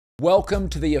Welcome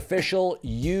to the official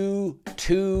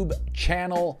YouTube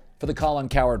channel for the Colin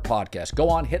Cowherd podcast. Go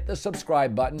on, hit the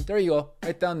subscribe button. There you go,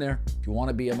 right down there. If you want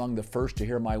to be among the first to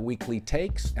hear my weekly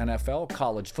takes, NFL,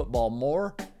 college football,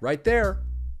 more, right there.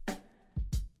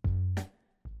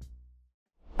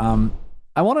 I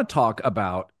want to talk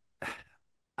about,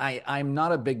 I'm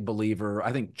not a big believer.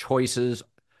 I think choices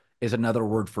is another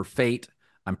word for fate.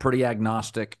 I'm pretty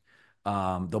agnostic,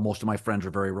 though most of my friends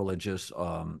are very religious.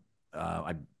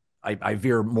 I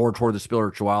veer more toward the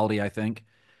spirituality, I think.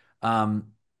 I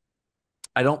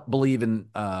don't believe in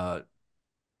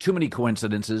too many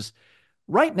coincidences.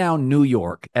 Right now, New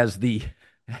York, as the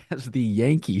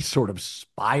Yankees sort of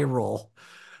spiral,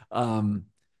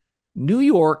 New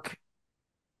York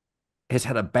has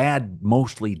had a bad,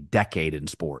 mostly decade in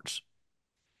sports.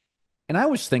 And I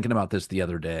was thinking about this the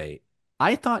other day.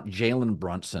 I thought Jalen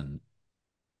Brunson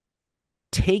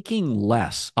taking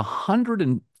less,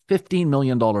 $115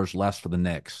 million less for the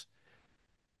Knicks,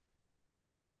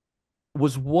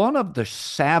 was one of the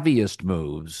savviest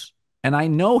moves. And I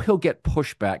know he'll get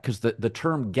pushback because the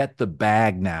term "get the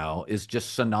bag" now is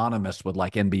just synonymous with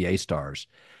like NBA stars.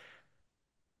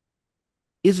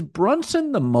 Is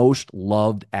Brunson the most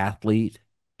loved athlete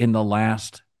in the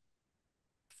last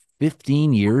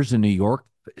 15 years in New York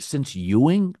since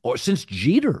Ewing or since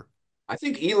Jeter? I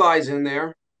think Eli's in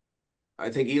there.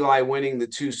 I think Eli winning the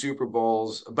 2 Super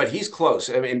Bowls, but he's close.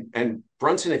 I mean, and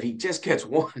Brunson, if he just gets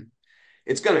one,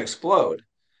 it's going to explode.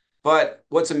 But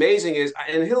what's amazing is,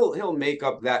 and he'll make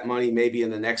up that money maybe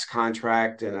in the next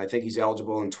contract, and I think he's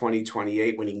eligible in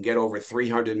 2028 when he can get over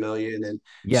 300 million. And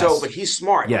so, Yes. but he's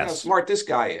smart. Look how Yes. smart this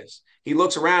guy is. He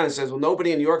looks around and says, "Well,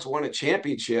 nobody in New York's won a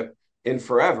championship in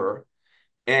forever,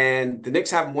 and the Knicks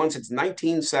haven't won since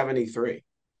 1973.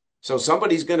 So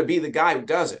somebody's going to be the guy who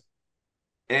does it."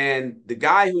 And the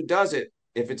guy who does it,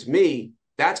 if it's me,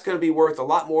 that's going to be worth a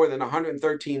lot more than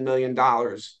 $113 million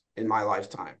in my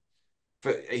lifetime.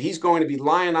 He's going to be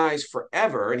lionized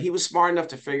forever. And he was smart enough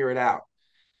to figure it out.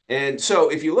 And so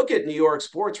if you look at New York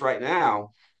sports right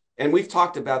now, and we've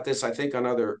talked about this, I think, on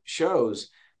other shows,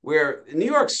 where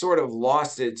New York sort of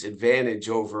lost its advantage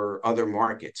over other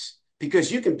markets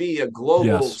because you can be a global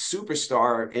Yes.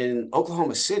 superstar in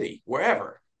Oklahoma City,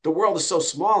 wherever. The world is so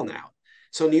small now.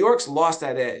 So New York's lost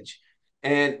that edge.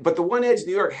 But the one edge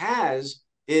New York has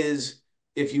is,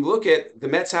 if you look at, the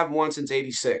Mets haven't won since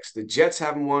 86. The Jets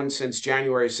haven't won since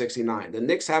January 69. The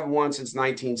Knicks haven't won since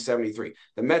 1973.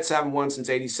 The Mets haven't won since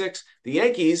 86. The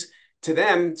Yankees, to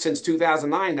them, since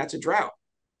 2009, that's a drought.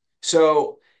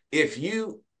 So if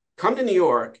you come to New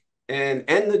York and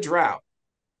end the drought,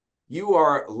 you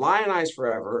are lionized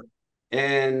forever.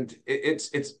 And it's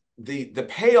the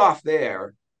payoff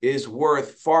there is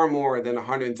worth far more than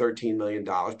 $113 million,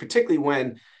 particularly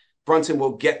when Brunson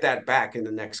will get that back in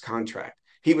the next contract.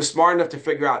 He was smart enough to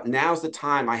figure out, now's the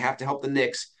time I have to help the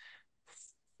Knicks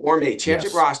form a championship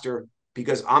Yes. roster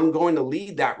because I'm going to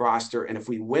lead that roster. And if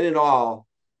we win it all,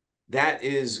 that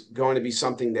is going to be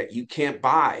something that you can't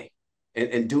buy.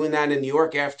 And doing that in New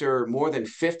York after more than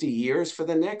 50 years for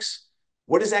the Knicks,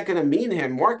 what is that going to mean to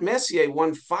him? Mark Messier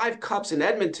won 5 cups in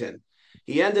Edmonton.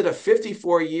 He ended a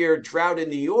 54-year drought in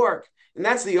New York, and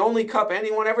that's the only cup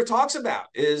anyone ever talks about,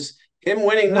 is him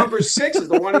winning number 6 is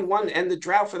the one he won and the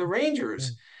drought for the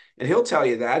Rangers. And he'll tell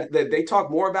you that they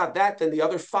talk more about that than the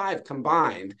other 5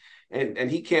 combined. And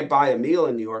he can't buy a meal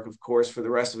in New York, of course, for the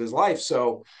rest of his life.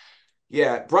 So,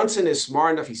 yeah, Brunson is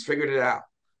smart enough. He's figured it out.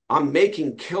 I'm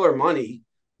making killer money,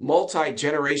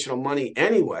 multi-generational money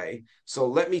anyway. So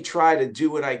let me try to do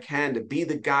what I can to be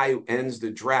the guy who ends the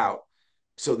drought.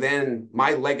 So then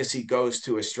my legacy goes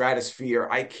to a stratosphere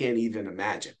I can't even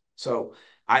imagine. So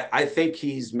I think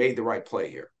he's made the right play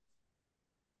here.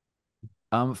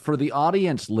 For the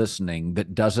audience listening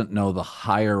that doesn't know the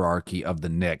hierarchy of the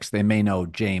Knicks, they may know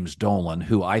James Dolan,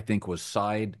 who I think was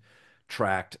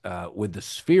sidetracked with the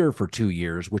Sphere for 2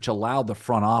 years, which allowed the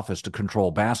front office to control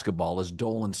basketball. As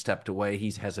Dolan stepped away, he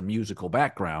has a musical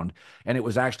background, and it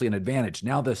was actually an advantage.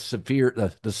 Now the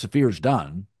Sphere's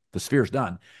done. The Sphere's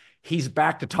done. He's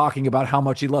back to talking about how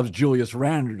much he loves Julius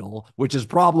Randle, which is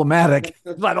problematic.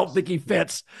 I don't think he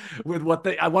fits with what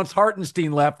they. Once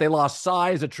Hartenstein left, they lost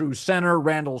size, a true center.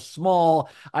 Randle's small.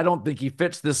 I don't think he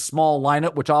fits this small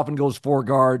lineup, which often goes 4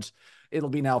 guards. It'll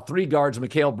be now 3 guards,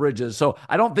 Mikal Bridges. So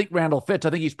I don't think Randle fits.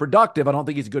 I think he's productive. I don't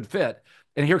think he's a good fit.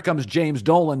 And here comes James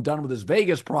Dolan, done with his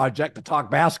Vegas project, to talk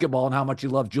basketball and how much he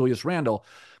loves Julius Randle.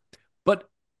 But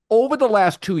over the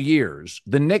last 2 years,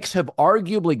 the Knicks have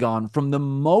arguably gone from the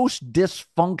most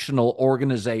dysfunctional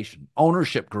organization,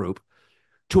 ownership group,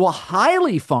 to a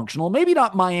highly functional, maybe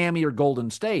not Miami or Golden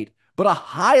State, but a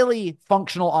highly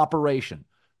functional operation.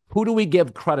 Who do we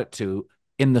give credit to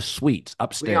in the suites Leon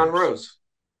upstairs? Rose.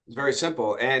 It's very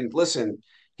simple. And listen,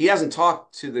 he hasn't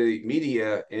talked to the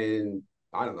media in,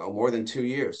 I don't know, more than 2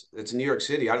 years. It's New York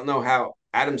City. I don't know how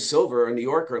Adam Silver, a New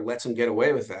Yorker, lets him get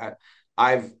away with that.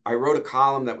 I wrote a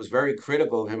column that was very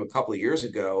critical of him a couple of years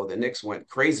ago. The Knicks went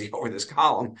crazy over this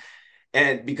column.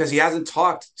 And because he hasn't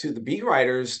talked to the beat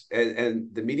writers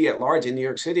and the media at large in New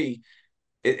York City,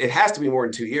 it has to be more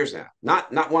than 2 years now.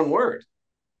 Not one word.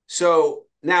 So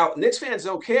now Knicks fans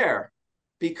don't care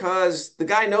because the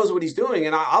guy knows what he's doing.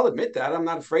 And I'll admit that. I'm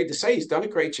not afraid to say he's done a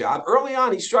great job. Early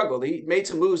on, he struggled. He made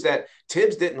some moves that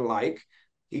Tibbs didn't like.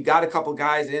 He got a couple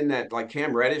guys in that, like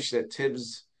Cam Reddish, that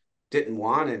Tibbs didn't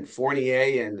want, and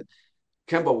Fournier and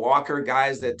Kemba Walker,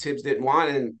 guys that Tibbs didn't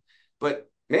want. But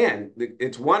man,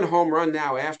 it's one home run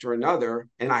now after another,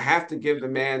 and I have to give the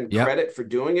man Yep. credit for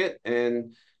doing it,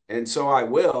 and so I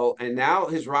will. And now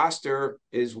his roster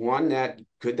is one that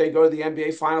could they go to the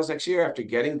NBA Finals next year after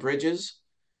getting Bridges?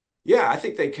 Yeah, I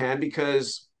think they can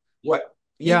because what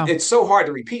you Yeah. it's so hard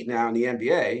to repeat now in the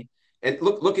NBA. And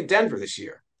look at Denver this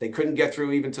year. They couldn't get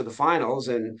through even to the finals.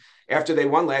 And after they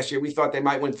won last year, we thought they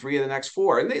might win 3 of the next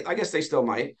 4. And I guess they still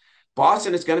might.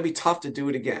 Boston is going to be tough to do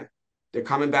it again. They're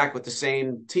coming back with the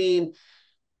same team.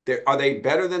 Are they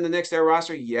better than the Knicks, their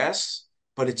roster? Yes.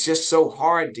 But it's just so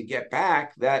hard to get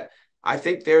back that I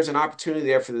think there's an opportunity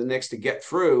there for the Knicks to get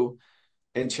through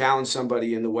and challenge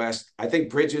somebody in the West. I think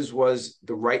Bridges was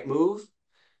the right move.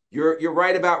 You're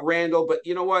right about Randall, but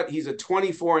you know what? He's a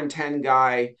 24-10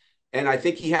 guy, and I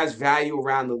think he has value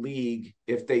around the league.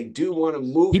 If they do want to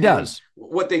move He him, does.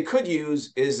 what they could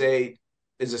use is a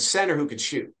center who could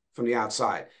shoot from the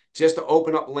outside, just to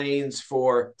open up lanes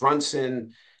for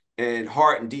Brunson and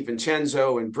Hart and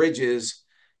DiVincenzo and Bridges,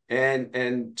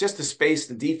 and just to space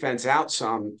the defense out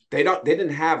some. They didn't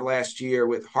have last year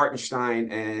with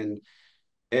Hartenstein and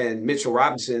Mitchell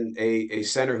Robinson a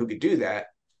center who could do that.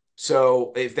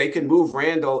 So if they can move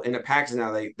Randall in a package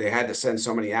now, they had to send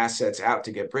so many assets out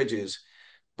to get Bridges.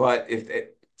 But if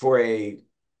for a,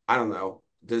 I don't know,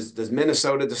 does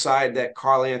Minnesota decide that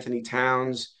Karl Anthony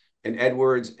Towns and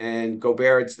Edwards and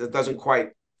Gobert that doesn't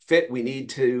quite fit? We need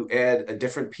to add a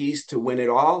different piece to win it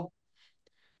all.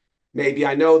 Maybe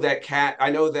I know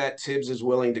that Tibbs is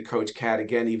willing to coach Cat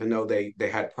again, even though they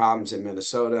had problems in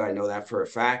Minnesota. I know that for a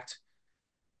fact.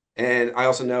 And I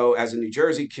also know as a New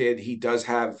Jersey kid, he does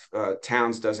have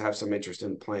Towns does have some interest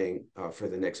in playing for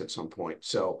the Knicks at some point.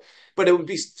 So, but it would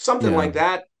be something Yeah. like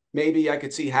that. Maybe I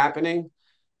could see happening.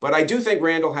 But I do think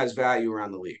Randall has value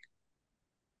around the league.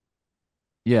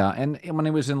 Yeah, and when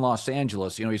he was in Los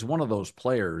Angeles, he's one of those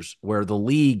players where the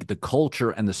league, the culture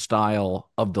and the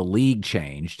style of the league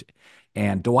changed,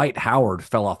 and Dwight Howard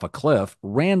fell off a cliff.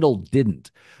 Randall didn't,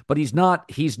 but he's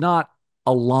not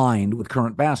aligned with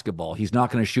current basketball. He's not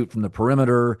going to shoot from the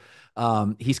perimeter.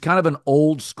 He's kind of an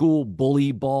old school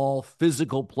bully ball,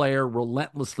 physical player,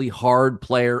 relentlessly hard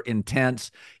player, intense.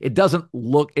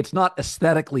 It's not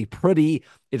aesthetically pretty.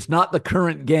 It's not the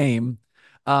current game.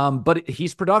 But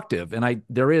he's productive. And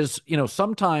there is,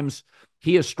 sometimes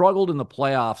he has struggled in the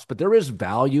playoffs, but there is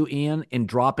value in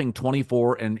dropping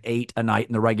 24 and 8 a night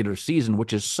in the regular season,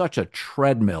 which is such a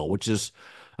treadmill, it's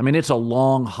a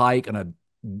long hike and a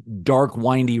dark,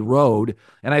 windy road.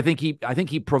 And I think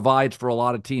he provides for a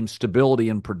lot of teams stability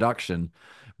and production.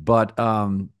 But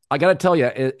I got to tell you,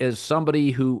 as somebody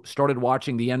who started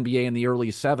watching the NBA in the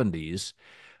early 70s,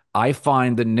 I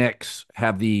find the Knicks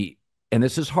and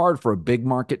this is hard for a big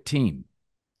market team.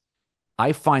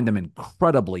 I find them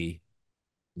incredibly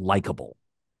likable.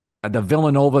 The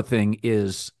Villanova thing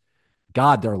is,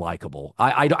 God, they're likable.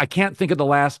 I can't think of the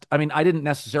last. I didn't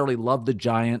necessarily love the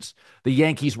Giants. The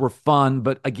Yankees were fun,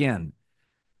 but again,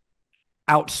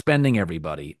 outspending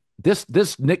everybody.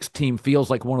 This Knicks team feels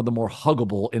like one of the more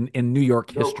huggable in New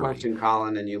York No history. question,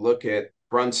 Colin. And you look at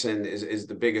Brunson is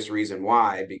the biggest reason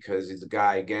why, because he's a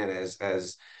guy again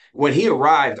as when he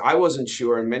arrived, I wasn't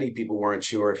sure, and many people weren't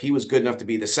sure if he was good enough to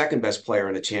be the second best player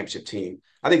on a championship team.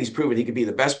 I think he's proven he could be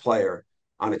the best player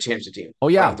on a championship team, Oh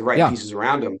right, with yeah, the right yeah, pieces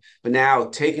around him. But now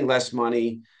taking less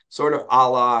money, sort of a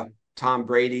la Tom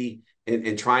Brady,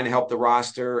 in trying to help the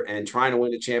roster and trying to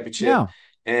win the championship yeah,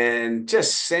 and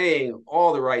just saying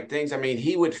all the right things. I mean,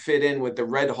 he would fit in with the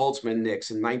Red Holtzman Knicks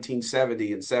in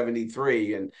 1970 and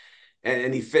 73,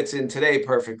 and he fits in today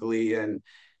perfectly. And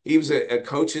he was a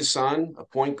coach's son, a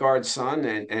point guard son,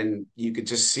 and you could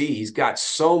just see he's got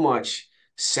so much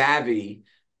savvy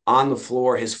on the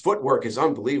floor. His footwork is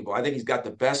unbelievable. I think he's got the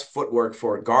best footwork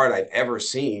for a guard I've ever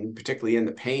seen, particularly in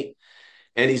the paint.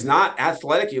 And he's not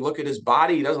athletic. You look at his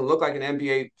body; he doesn't look like an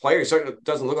NBA player. He certainly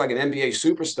doesn't look like an NBA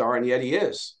superstar, and yet he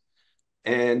is.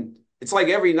 And it's like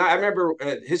every night. I remember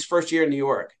his first year in New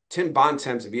York. Tim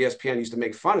Bontemps of ESPN used to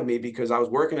make fun of me because I was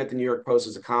working at the New York Post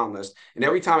as a columnist, and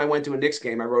every time I went to a Knicks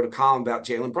game, I wrote a column about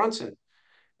Jalen Brunson.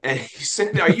 And he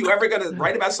said, "Are you ever going to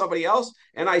write about somebody else?"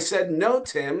 And I said, "No,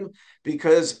 Tim,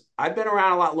 because I've been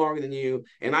around a lot longer than you,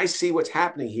 and I see what's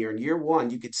happening here in year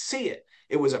one. You could see it.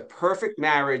 It was a perfect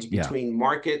marriage Yeah. between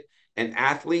market and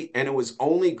athlete, and it was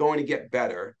only going to get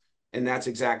better. And that's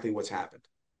exactly what's happened."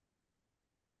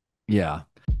 Yeah.